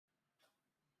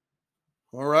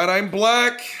All right, I'm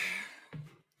Black.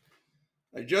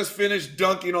 I just finished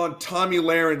dunking on Tommy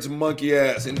Laren's monkey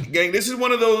ass. And gang, this is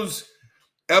one of those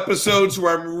episodes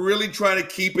where I'm really trying to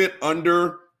keep it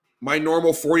under my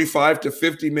normal 45 to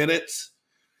 50 minutes.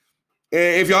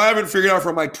 If y'all haven't figured out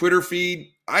from my Twitter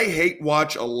feed, I hate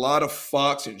watch a lot of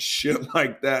Fox and shit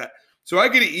like that. So I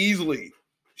could easily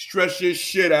stretch this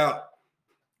shit out.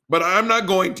 But I'm not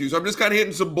going to. So I'm just kind of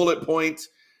hitting some bullet points.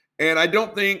 And I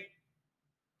don't think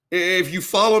if you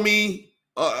follow me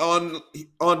on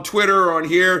Twitter or on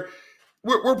here,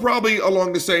 we're probably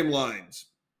along the same lines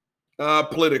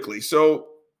politically. So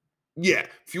yeah,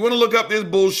 if you want to look up this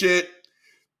bullshit,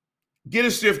 get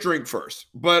a stiff drink first.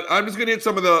 But I'm just gonna hit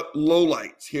some of the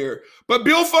lowlights here. But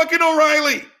Bill fucking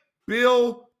O'Reilly,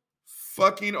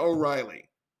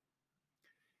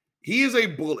 he is a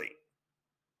bully,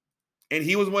 and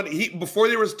he was before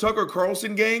there was Tucker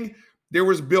Carlson gang. There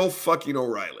was Bill fucking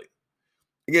O'Reilly.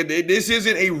 Again, this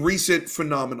isn't a recent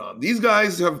phenomenon. These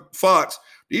guys have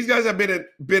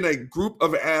been a group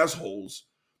of assholes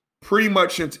pretty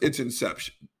much since its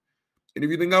inception. And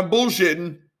if you think I'm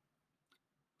bullshitting,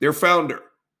 their founder.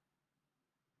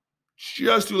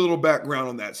 Just a little background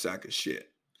on that sack of shit,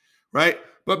 right?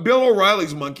 But Bill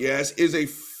O'Reilly's monkey ass is a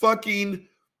fucking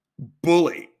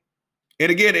bully.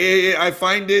 And again, I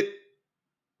find it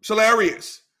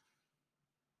hilarious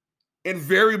and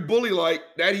very bully-like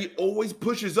that he always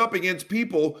pushes up against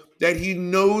people that he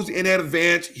knows in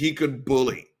advance he could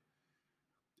bully.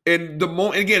 And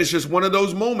again, it's just one of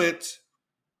those moments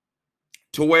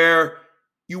to where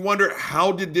you wonder,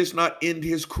 how did this not end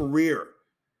his career?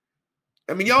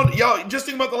 I mean, y'all just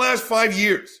think about the last 5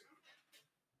 years.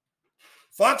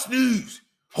 Fox News,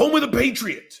 home of the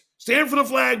Patriots, stand for the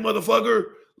flag,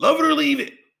 motherfucker, love it or leave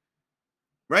it,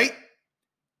 right?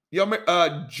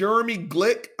 Jeremy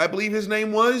Glick, I believe his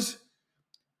name was.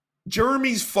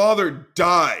 Jeremy's father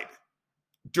died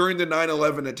during the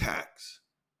 9/11 attacks.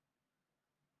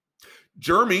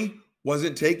 Jeremy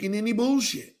wasn't taking any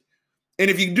bullshit.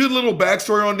 And if you do the little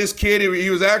backstory on this kid,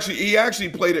 he actually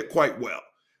played it quite well.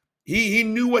 He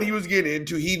knew what he was getting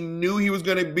into. He knew he was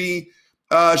going to be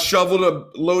shoveled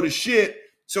a load of shit.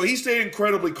 So he stayed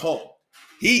incredibly calm.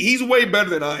 He's way better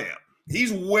than I am.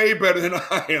 He's way better than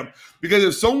I am. Because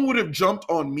if someone would have jumped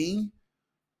on me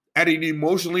at an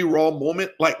emotionally raw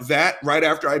moment like that, right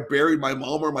after I buried my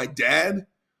mom or my dad,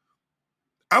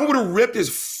 I would have ripped his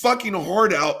fucking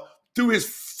heart out through his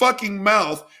fucking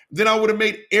mouth. Then I would have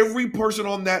made every person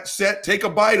on that set take a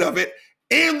bite of it.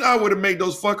 And I would have made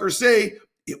those fuckers say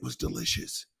it was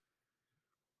delicious.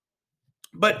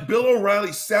 But Bill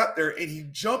O'Reilly sat there and he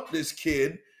jumped this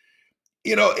kid.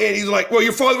 And he's like, well,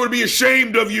 your father would be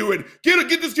ashamed of you, and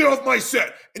get this kid off my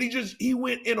set. And he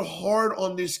went in hard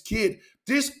on this kid.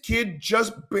 This kid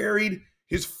just buried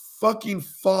his fucking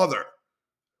father.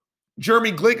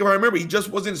 Jeremy Glick, if I remember, he just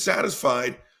wasn't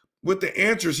satisfied with the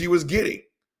answers he was getting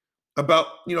about,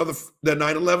 the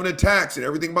 9/11 attacks and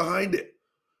everything behind it.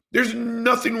 There's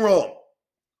nothing wrong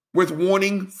with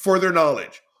wanting further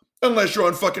knowledge, unless you're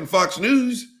on fucking Fox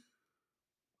News.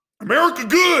 America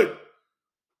good.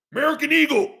 American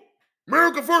Eagle.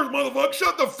 America first, motherfucker.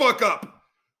 Shut the fuck up.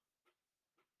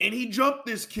 And he jumped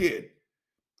this kid.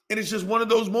 And it's just one of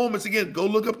those moments. Again, go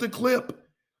look up the clip.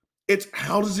 It's,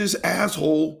 how does this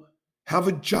asshole have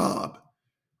a job?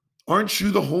 Aren't you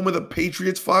the home of the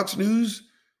Patriots, Fox News?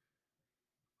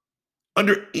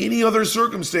 Under any other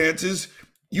circumstances,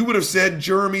 you would have said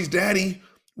Jeremy's daddy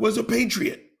was a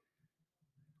Patriot.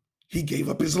 He gave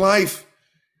up his life.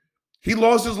 He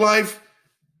lost his life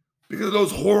because of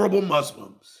those horrible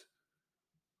Muslims,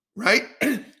 right?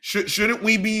 Shouldn't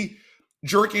we be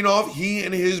jerking off he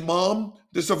and his mom,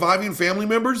 the surviving family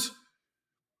members?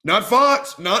 Not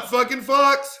Fox, not fucking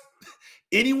Fox.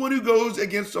 Anyone who goes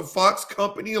against a Fox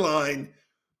company line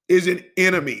is an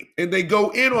enemy, and they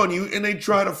go in on you and they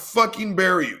try to fucking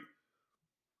bury you.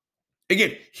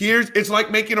 Again, it's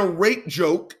like making a rape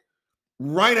joke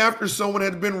right after someone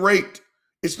has been raped.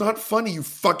 It's not funny, you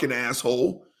fucking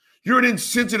asshole. You're an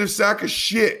insensitive sack of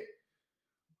shit.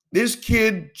 This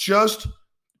kid just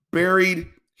buried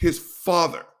his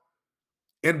father.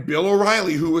 And Bill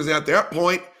O'Reilly, who was at that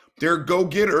point their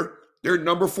go-getter, their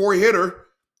number 4 hitter,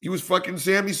 he was fucking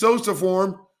Sammy Sosa for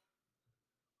him.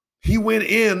 He went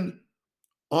in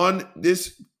on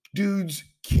this dude's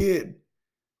kid,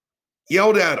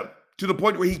 yelled at him to the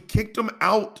point where he kicked him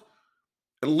out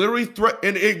and literally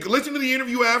threatened. And listen to the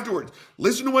interview afterwards.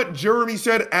 Listen to what Jeremy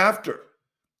said after.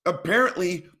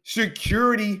 Apparently,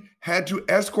 security had to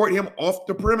escort him off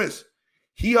the premise.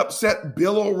 He upset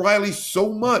Bill O'Reilly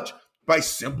so much by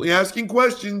simply asking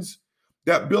questions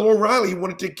that Bill O'Reilly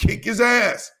wanted to kick his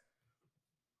ass.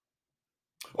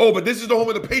 Oh, but this is the home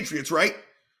of the Patriots, right?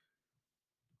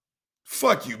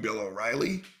 Fuck you, Bill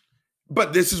O'Reilly.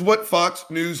 But this is what Fox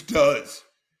News does.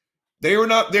 They are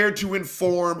not there to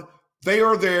inform. They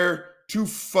are there to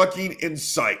fucking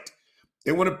incite.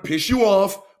 They want to piss you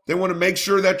off. They want to make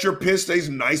sure that your piss stays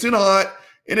nice and hot.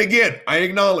 And again, I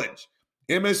acknowledge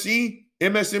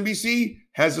MSNBC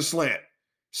has a slant.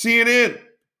 CNN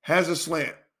has a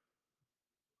slant.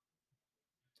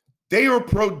 They are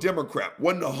pro-Democrat,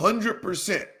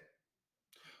 100%.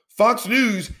 Fox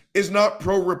News is not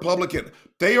pro-Republican.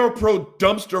 They are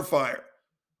pro-dumpster fire.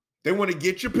 They want to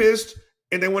get you pissed,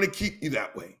 and they want to keep you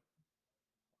that way.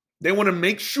 They want to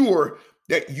make sure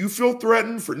that you feel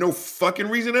threatened for no fucking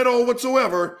reason at all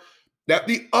whatsoever, that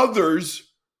the others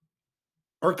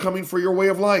are coming for your way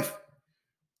of life.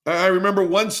 I remember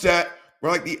one stat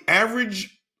where like the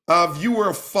average viewer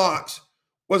of Fox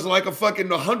was like a fucking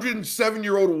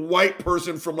 107-year-old white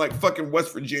person from like fucking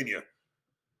West Virginia.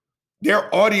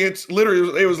 Their audience,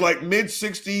 literally, it was like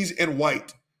mid-60s and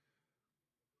white.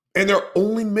 And their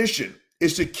only mission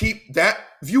is to keep that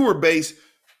viewer base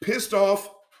pissed off,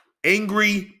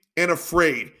 angry, and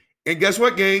afraid. And guess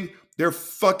what, gang? They're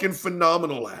fucking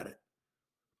phenomenal at it.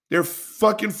 They're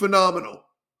fucking phenomenal.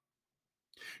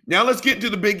 Now let's get into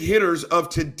the big hitters of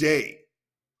today.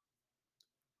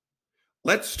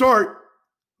 Let's start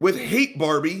with Hate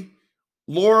Barbie,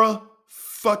 Laura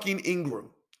fucking Ingraham.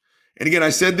 And again, I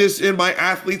said this in my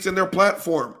Athletes and Their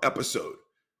Platform episode.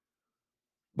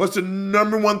 What's the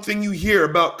number one thing you hear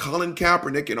about Colin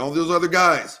Kaepernick and all those other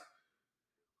guys?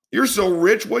 You're so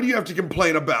rich, what do you have to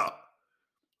complain about?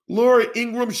 Laura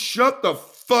Ingraham, shut the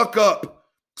fuck up.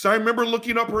 Because I remember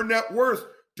looking up her net worth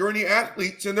during the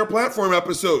Athletes and Their Platform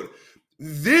episode.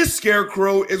 This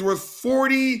scarecrow is worth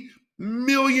 $40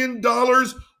 million.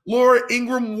 Laura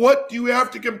Ingraham, what do you have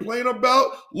to complain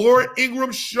about? Laura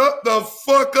Ingraham, shut the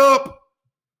fuck up.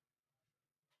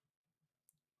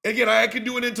 Again, I could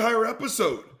do an entire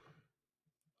episode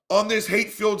on this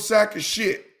hate-filled sack of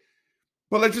shit.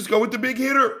 But let's just go with the big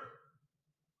hitter.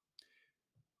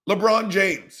 LeBron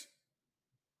James.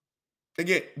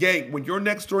 Again, gang, when your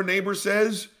next door neighbor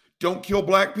says, don't kill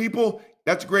black people,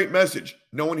 that's a great message.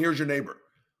 No one hears your neighbor.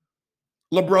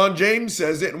 LeBron James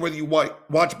says it, and whether you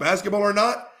watch basketball or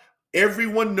not,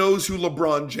 everyone knows who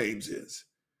LeBron James is.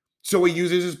 So he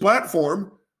uses his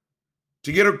platform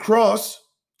to get across,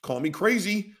 call me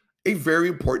crazy, a very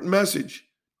important message.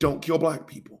 Don't kill black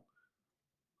people.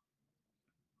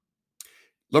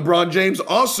 LeBron James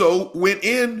also went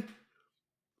in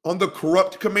on the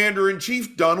corrupt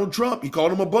commander-in-chief, Donald Trump. He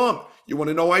called him a bum. You want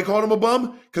to know why he called him a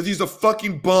bum? Because he's a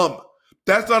fucking bum.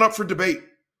 That's not up for debate.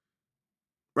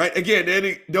 Right?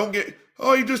 Again, don't get,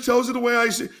 oh, he just tells it the way I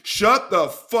say. Shut the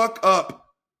fuck up.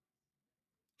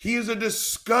 He is a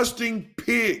disgusting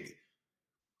pig.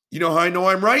 You know how I know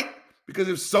I'm right? Because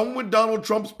if someone with Donald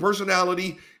Trump's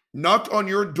personality knocked on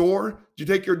your door to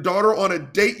take your daughter on a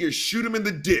date, you shoot him in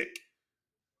the dick.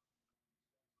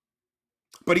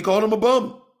 But he called him a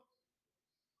bum.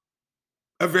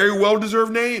 A very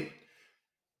well-deserved name.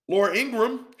 Laura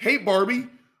Ingraham, Hate Barbie,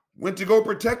 went to go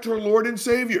protect her Lord and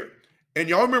Savior. And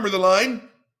y'all remember the line?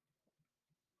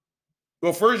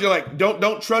 Well, first you're like,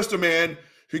 don't trust a man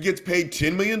who gets paid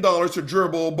 $10 million to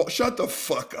dribble. Shut the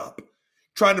fuck up.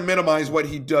 Trying to minimize what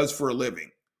he does for a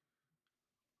living.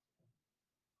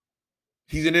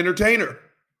 He's an entertainer.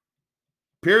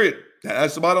 Period.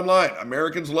 That's the bottom line.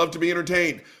 Americans love to be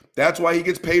entertained. That's why he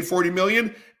gets paid $40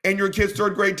 million, and your kid's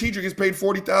third grade teacher gets paid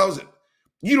 $40,000.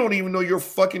 You don't even know your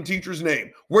fucking teacher's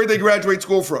name. Where'd they graduate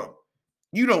school from?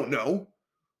 You don't know.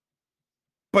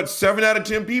 But 7 out of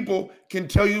 10 people can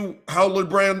tell you how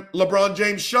LeBron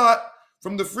James shot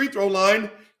from the free throw line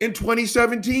in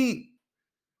 2017.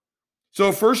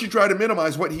 So first you try to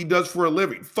minimize what he does for a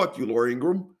living. Fuck you, Laura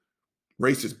Ingraham.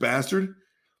 Racist bastard.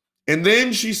 And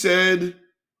then she said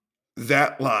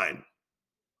that line.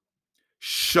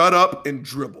 Shut up and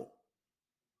dribble.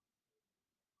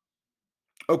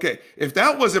 Okay, if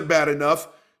that wasn't bad enough,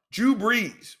 Drew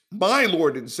Brees, my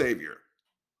Lord and Savior,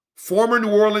 former New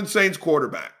Orleans Saints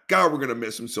quarterback. God, we're going to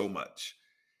miss him so much.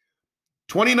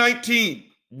 2019,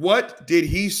 what did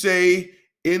he say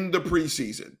in the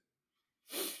preseason?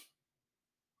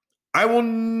 I will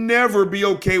never be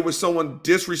okay with someone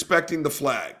disrespecting the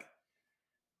flag.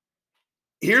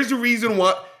 Here's the reason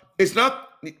why. It's not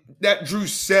that Drew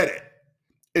said it.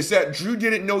 It's that Drew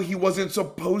didn't know he wasn't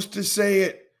supposed to say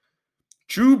it.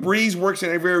 Drew Brees works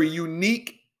in a very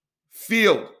unique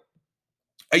field,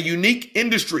 a unique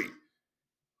industry.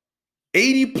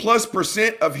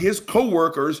 80+% of his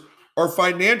coworkers are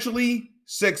financially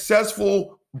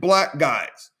successful black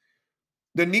guys.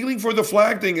 The kneeling for the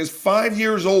flag thing is 5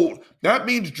 years old. That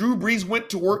means Drew Brees went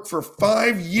to work for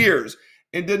 5 years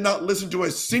and did not listen to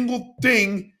a single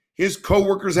thing his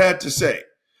coworkers had to say.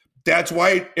 That's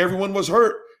why everyone was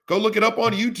hurt. Go look it up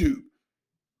on YouTube.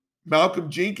 Malcolm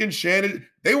Jenkins, Shannon,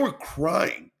 they were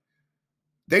crying.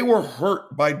 They were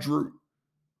hurt by Drew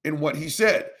and what he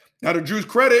said. Now, to Drew's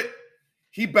credit,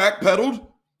 he backpedaled,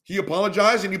 he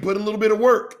apologized, and he put in a little bit of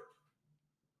work.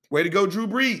 Way to go, Drew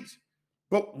Brees.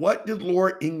 But what did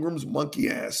Laura Ingram's monkey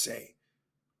ass say?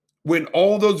 When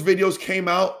all those videos came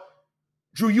out,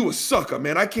 Drew, you a sucker,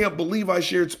 man. I can't believe I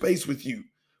shared space with you.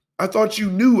 I thought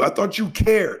you knew. I thought you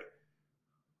cared.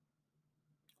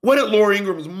 What did Laura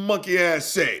Ingram's monkey ass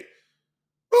say?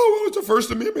 Oh, well, it's the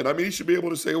First Amendment. I mean, he should be able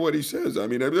to say what he says. I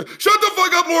mean, shut the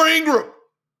fuck up, Laura Ingram.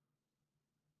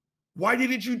 Why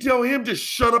didn't you tell him to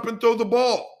shut up and throw the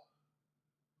ball?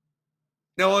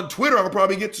 Now, on Twitter, I'll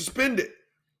probably get suspended.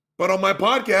 But on my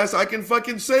podcast, I can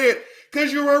fucking say it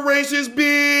because you're a racist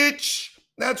bitch.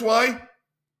 That's why.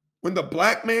 When the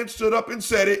black man stood up and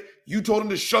said it, you told him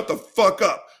to shut the fuck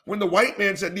up. When the white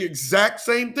man said the exact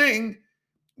same thing,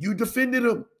 you defended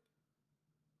him.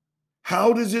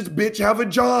 How does this bitch have a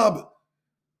job?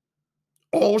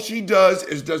 All she does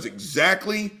is does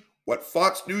exactly what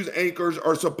Fox News anchors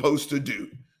are supposed to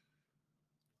do.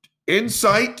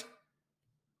 Incite,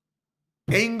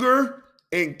 anger,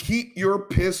 and keep your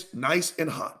piss nice and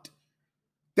hot.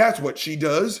 That's what she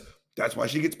does. That's why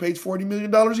she gets paid $40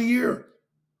 million a year.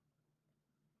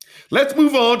 Let's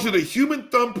move on to the human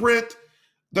thumbprint,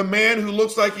 the man who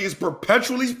looks like he is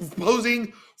perpetually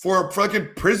posing for a fucking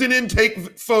prison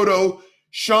intake photo,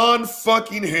 Sean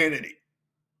fucking Hannity.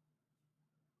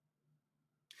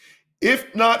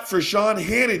 If not for Sean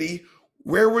Hannity,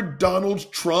 where would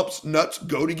Donald Trump's nuts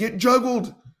go to get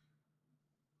juggled?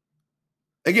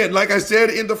 Again, like I said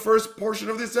in the first portion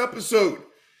of this episode,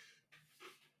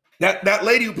 that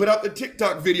lady who put out the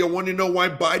TikTok video wanted to know why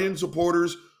Biden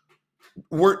supporters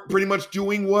weren't pretty much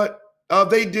doing what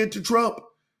they did to Trump.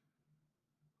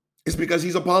 It's because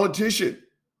he's a politician.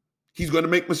 He's going to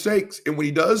make mistakes. And when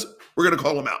he does, we're going to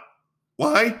call him out.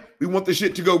 Why? We want the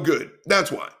shit to go good.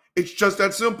 That's why. It's just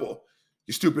that simple.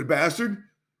 You stupid bastard.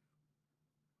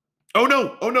 Oh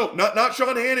no, not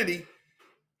Sean Hannity.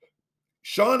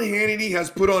 Sean Hannity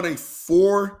has put on a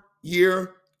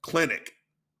 4-year clinic,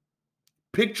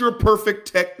 picture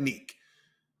perfect technique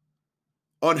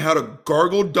on how to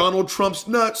gargle Donald Trump's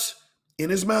nuts in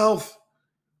his mouth.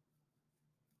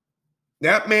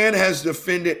 That man has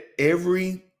defended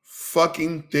every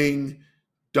fucking thing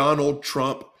Donald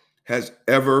Trump has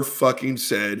ever fucking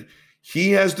said.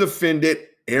 He has defended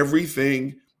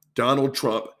everything Donald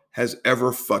Trump has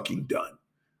ever fucking done.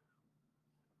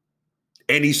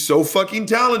 And he's so fucking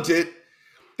talented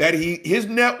that his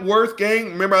net worth, gang,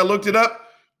 remember I looked it up,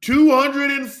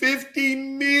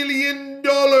 $250 million.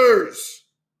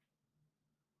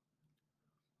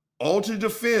 All to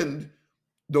defend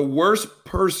the worst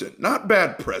person, not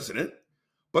bad president,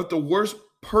 but the worst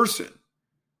person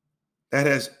that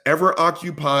has ever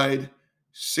occupied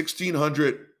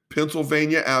 1600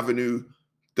 Pennsylvania Avenue,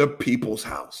 the People's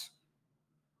House.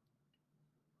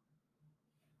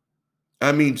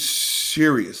 I mean,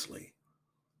 seriously.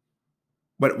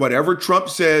 But whatever Trump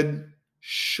said,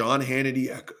 Sean Hannity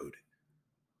echoed.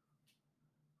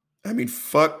 I mean,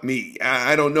 fuck me.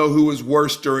 I don't know who was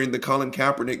worse during the Colin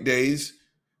Kaepernick days,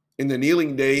 in the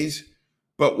kneeling days,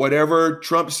 but whatever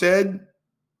Trump said,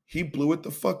 he blew it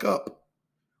the fuck up.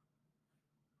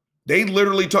 They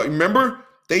literally talked. Remember,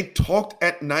 they talked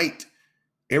at night,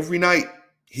 every night.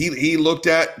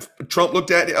 Trump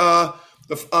looked at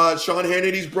Sean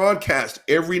Hannity's broadcast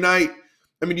every night.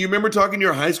 I mean, do you remember talking to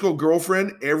your high school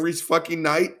girlfriend every fucking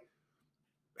night?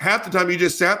 Half the time you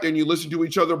just sat there and you listened to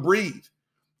each other breathe.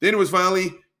 Then it was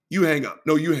finally, you hang up.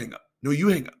 No, you hang up. No, you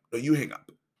hang up. No, you hang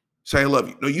up. Say I love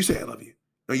you. No, you say I love you.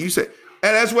 No, you say.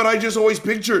 And that's what I just always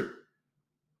pictured.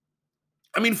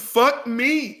 I mean, fuck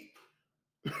me.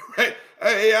 Right?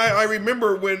 I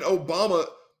remember when Obama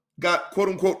got, quote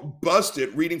unquote,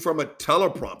 busted reading from a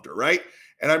teleprompter, right?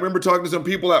 And I remember talking to some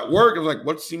people at work. I was like,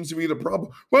 what seems to be the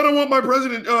problem? Well, I don't want my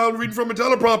president reading from a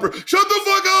teleprompter. Shut the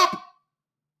fuck up.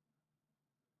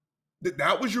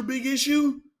 That was your big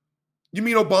issue? You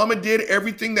mean Obama did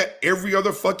everything that every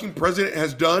other fucking president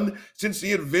has done since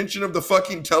the invention of the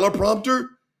fucking teleprompter?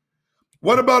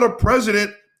 What about a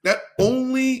president that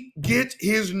only gets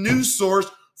his news source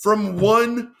from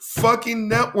one fucking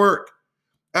network?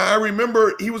 I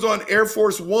remember he was on Air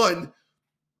Force One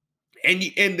and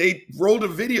they rolled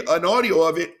an audio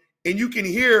of it, and you can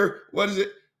hear, what is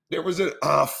it? There was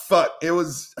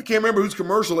I can't remember whose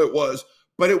commercial it was,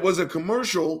 but it was a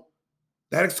commercial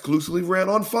that exclusively ran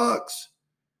on Fox.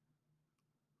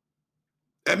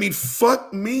 I mean,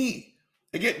 fuck me.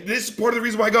 Again, this is part of the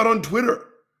reason why I got on Twitter.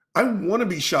 I want to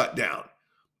be shot down.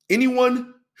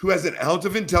 Anyone who has an ounce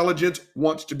of intelligence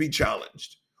wants to be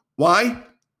challenged. Why?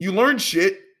 You learn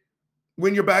shit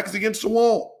when your back is against the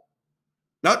wall.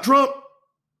 Not Trump.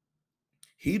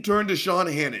 He turned to Sean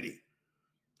Hannity,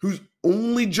 whose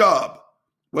only job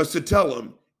was to tell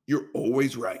him, you're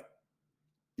always right.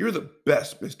 You're the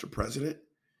best, Mr. President.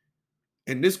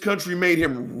 And this country made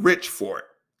him rich for it.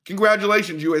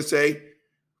 Congratulations, USA.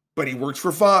 But he works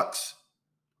for Fox.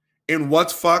 And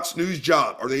what's Fox News'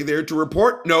 job? Are they there to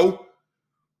report? No.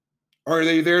 Are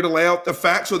they there to lay out the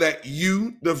facts so that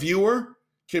you, the viewer,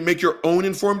 can make your own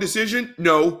informed decision?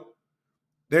 No.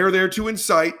 They're there to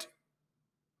incite.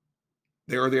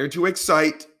 They are there to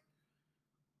excite.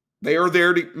 They are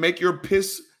there to make your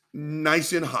piss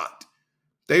nice and hot.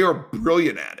 They are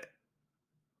brilliant at it.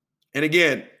 And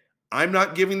again, I'm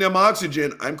not giving them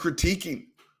oxygen. I'm critiquing.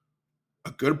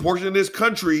 A good portion of this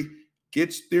country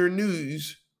gets their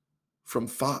news from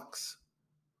Fox.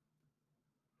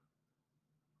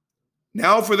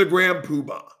 Now for the grand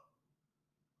poobah.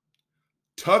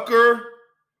 Tucker,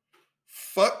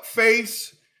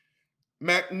 fuckface,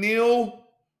 McNeil,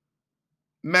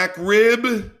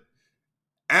 McRib,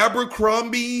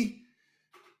 Abercrombie,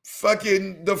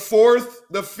 fucking the fourth,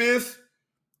 the fifth,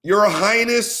 Your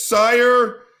Highness,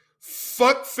 sire,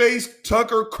 fuckface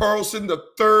Tucker Carlson the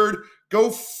third. Go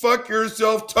fuck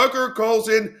yourself. Tucker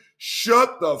Carlson,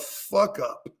 shut the fuck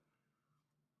up.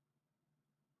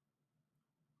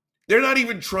 They're not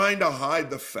even trying to hide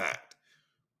the fact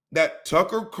that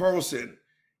Tucker Carlson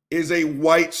is a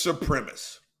white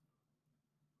supremacist.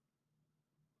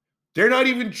 They're not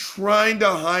even trying to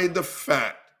hide the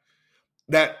fact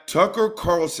that Tucker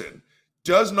Carlson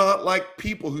does not like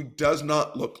people who does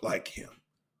not look like him.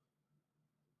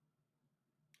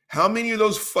 How many of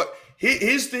those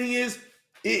his thing is,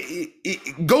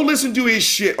 go listen to his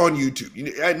shit on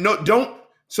YouTube. Don't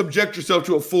subject yourself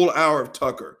to a full hour of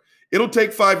Tucker. It'll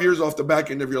take 5 years off the back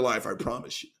end of your life, I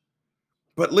promise you.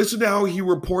 But listen to how he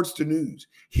reports the news.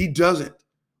 He doesn't.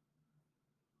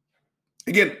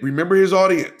 Again, remember his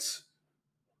audience.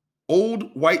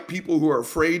 Old white people who are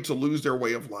afraid to lose their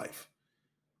way of life.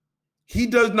 He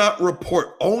does not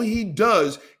report. All he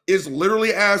does is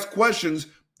literally ask questions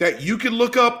that you can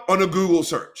look up on a Google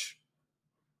search.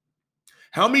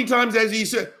 How many times has he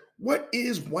said, what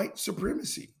is white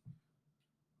supremacy?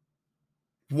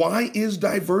 Why is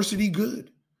diversity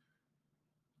good?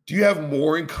 Do you have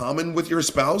more in common with your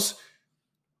spouse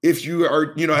if you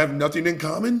are, have nothing in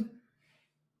common?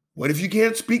 What if you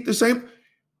can't speak the same?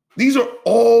 These are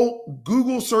all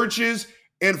Google searches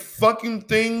and fucking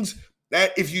things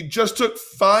that if you just took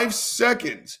 5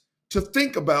 seconds to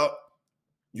think about,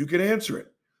 you could answer it.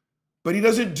 But he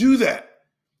doesn't do that.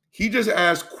 He just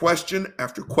asks question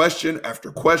after question after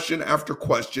question after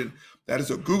question. That is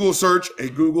a Google search, a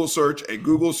Google search, a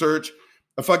Google search.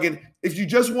 If you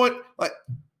just want,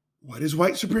 what is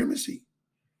white supremacy?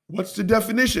 What's the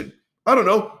definition? I don't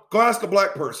know. Go ask a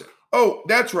black person. Oh,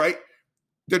 that's right.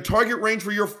 The target range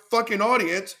for your fucking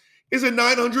audience is a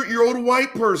 900-year-old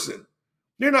white person.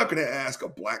 They're not going to ask a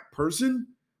black person.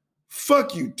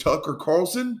 Fuck you, Tucker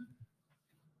Carlson.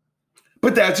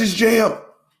 But that's his jam.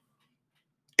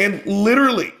 And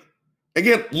literally,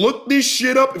 again, look this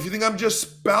shit up if you think I'm just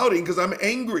spouting because I'm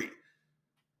angry.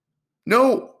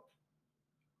 No.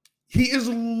 He is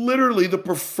literally the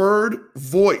preferred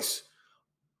voice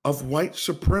of white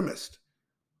supremacists.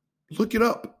 Look it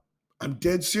up. I'm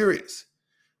dead serious.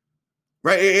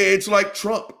 Right? It's like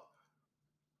Trump,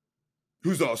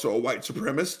 who's also a white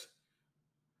supremacist.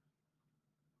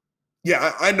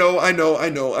 Yeah, I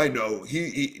know.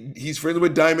 He's friends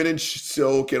with Diamond and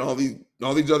Silk and all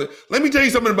these other. Let me tell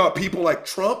you something about people like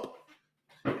Trump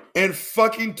and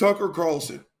fucking Tucker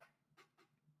Carlson.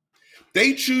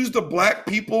 They choose the black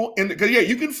people, because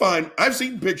you can find. I've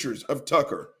seen pictures of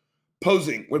Tucker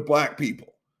posing with black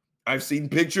people. I've seen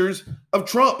pictures of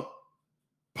Trump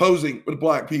posing with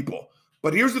black people.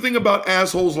 But here's the thing about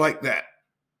assholes like that.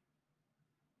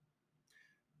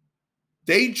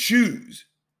 They choose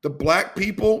the black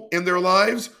people in their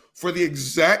lives for the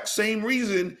exact same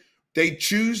reason they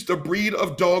choose the breed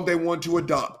of dog they want to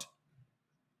adopt.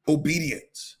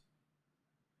 Obedience.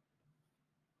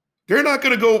 They're not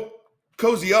going to go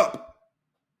cozy up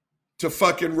to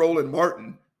fucking Roland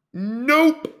Martin.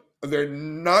 Nope. They're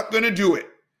not going to do it.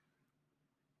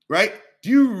 Right?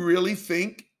 Do you really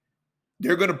think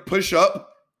they're going to push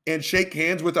up and shake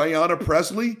hands with Ayanna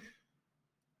Pressley?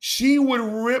 She would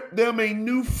rip them a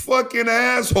new fucking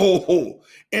asshole.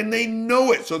 And they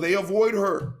know it, so they avoid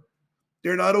her.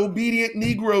 They're not obedient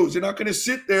Negroes. They're not going to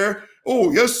sit there.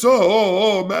 Oh, yes, sir.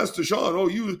 Oh, Master Sean. Oh,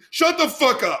 you shut the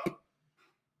fuck up.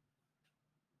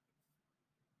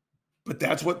 But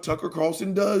that's what Tucker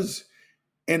Carlson does.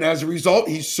 And as a result,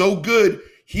 he's so good.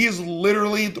 He is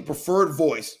literally the preferred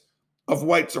voice of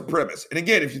white supremacists. And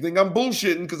again, if you think I'm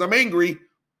bullshitting because I'm angry,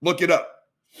 look it up.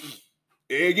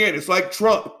 Again, it's like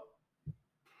Trump.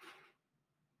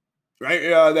 Right?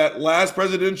 That last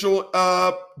presidential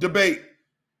debate.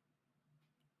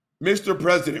 Mr.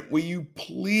 President, will you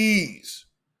please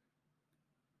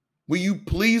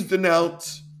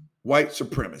denounce white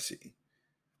supremacy?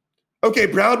 Okay,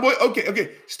 Proud Boy,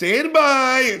 okay. Stand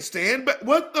by.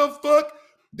 What the fuck?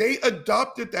 They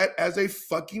adopted that as a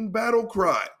fucking battle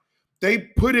cry. They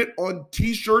put it on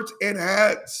t-shirts and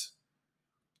hats.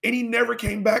 And he never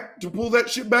came back to pull that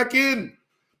shit back in.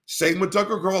 Same with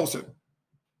Tucker Carlson.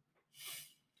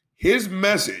 His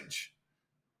message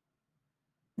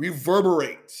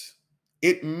reverberates.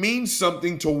 It means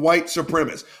something to white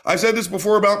supremacists. I've said this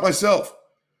before about myself.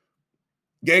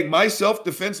 Gang, my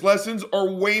self-defense lessons are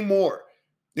way more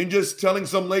than just telling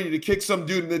some lady to kick some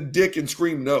dude in the dick and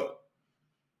scream no.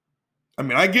 I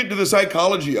mean, I get into the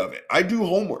psychology of it. I do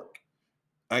homework.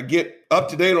 I get up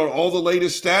to date on all the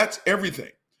latest stats,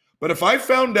 everything. But if I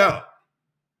found out,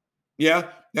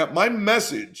 that my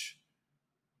message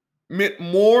meant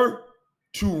more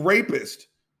to rapists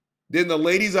than the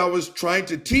ladies I was trying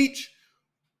to teach,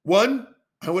 one,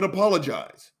 I would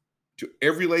apologize to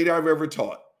every lady I've ever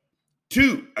taught.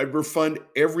 Two, I'd refund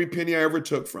every penny I ever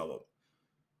took from them.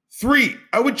 Three,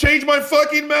 I would change my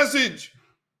fucking message.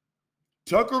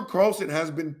 Tucker Carlson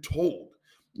has been told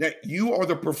that you are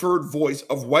the preferred voice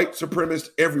of white supremacists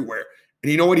everywhere.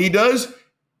 And you know what he does?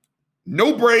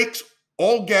 No brakes,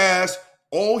 all gas.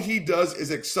 All he does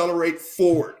is accelerate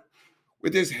forward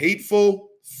with his hateful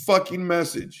fucking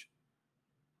message,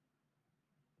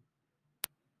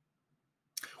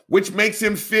 which makes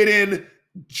him fit in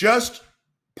just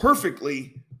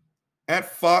perfectly at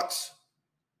Fox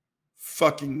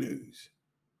fucking News.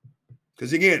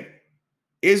 Because again,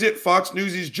 is it Fox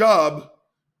News' job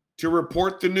to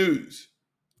report the news?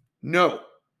 No,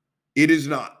 it is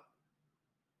not.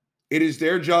 It is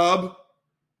their job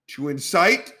to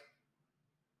incite.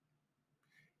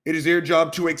 It is their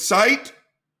job to excite.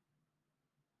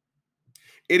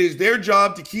 It is their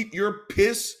job to keep your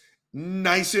piss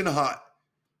nice and hot.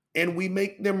 And we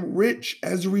make them rich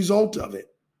as a result of it.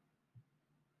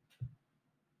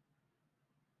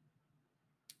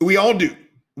 We all do.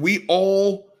 We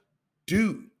all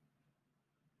do.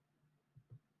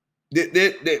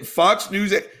 The Fox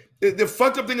News, the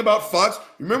fucked up thing about Fox,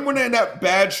 remember when they had that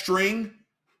bad string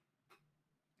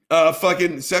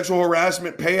fucking sexual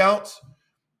harassment payouts?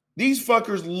 These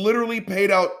fuckers literally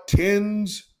paid out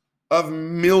tens of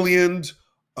millions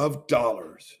of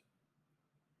dollars.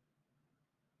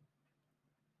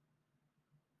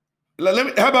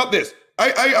 How about this?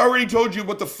 I already told you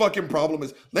what the fucking problem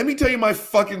is. Let me tell you my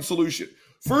fucking solution.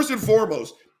 First and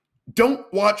foremost,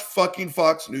 don't watch fucking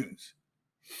Fox News.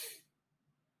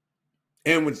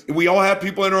 And we all have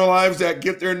people in our lives that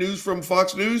get their news from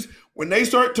Fox News. When they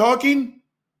start talking,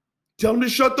 tell them to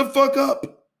shut the fuck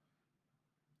up.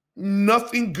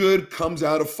 Nothing good comes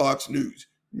out of Fox News.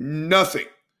 Nothing.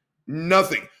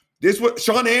 This is what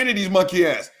Sean Hannity's monkey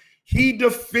ass. He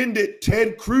defended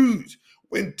Ted Cruz.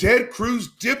 When Ted Cruz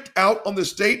dipped out on the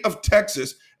state of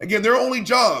Texas, again, their only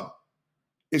job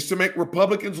is to make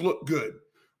Republicans look good.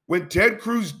 When Ted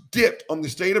Cruz dipped on the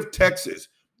state of Texas,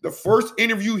 the first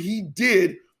interview he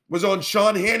did was on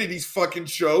Sean Hannity's fucking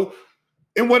show.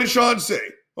 And what did Sean say?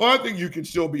 Oh, I think you can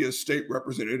still be a state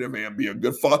representative and be a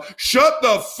good father. Shut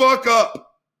the fuck up.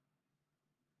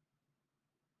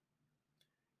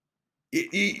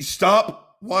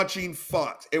 Stop watching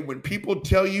Fox. And when people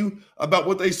tell you about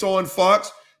what they saw on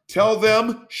Fox, tell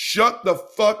them, shut the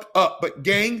fuck up. But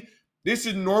gang, this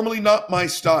is normally not my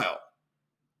style.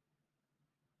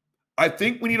 I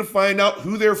think we need to find out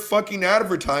who their fucking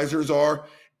advertisers are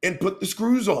and put the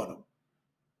screws on them.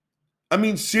 I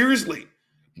mean, seriously,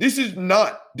 this is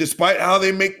not, despite how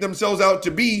they make themselves out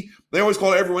to be, they always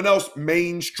call everyone else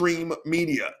mainstream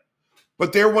media.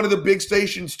 But they're one of the big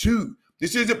stations too.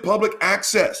 This isn't public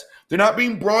access. They're not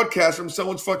being broadcast from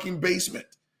someone's fucking basement.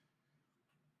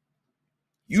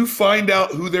 You find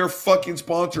out who their fucking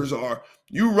sponsors are.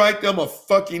 You write them a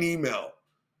fucking email.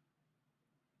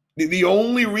 The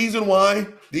only reason why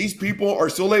these people are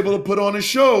still able to put on a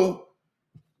show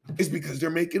is because they're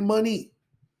making money.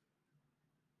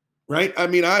 Right? I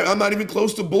mean, I'm not even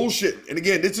close to bullshit. And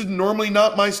again, this is normally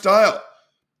not my style.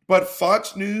 But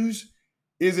Fox News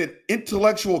is an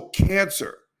intellectual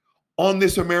cancer on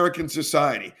this American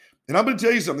society. And I'm going to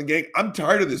tell you something, gang. I'm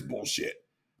tired of this bullshit.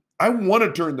 I want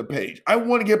to turn the page. I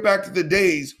want to get back to the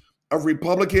days of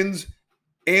Republicans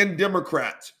and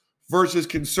Democrats versus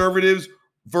conservatives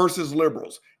versus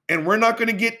liberals. And we're not going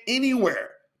to get anywhere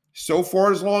so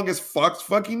far as long as Fox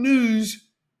fucking News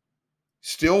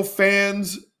still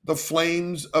fans the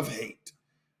flames of hate.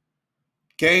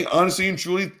 Okay, honestly and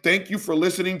truly, thank you for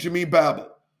listening to me babble.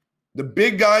 The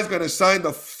big guy's going to sign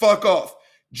the fuck off.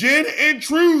 Gin and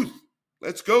Truth.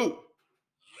 Let's go.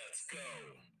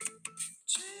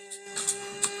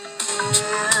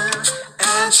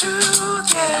 And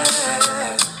truth,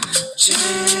 yeah. Gin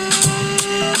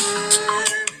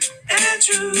and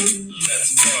Truth.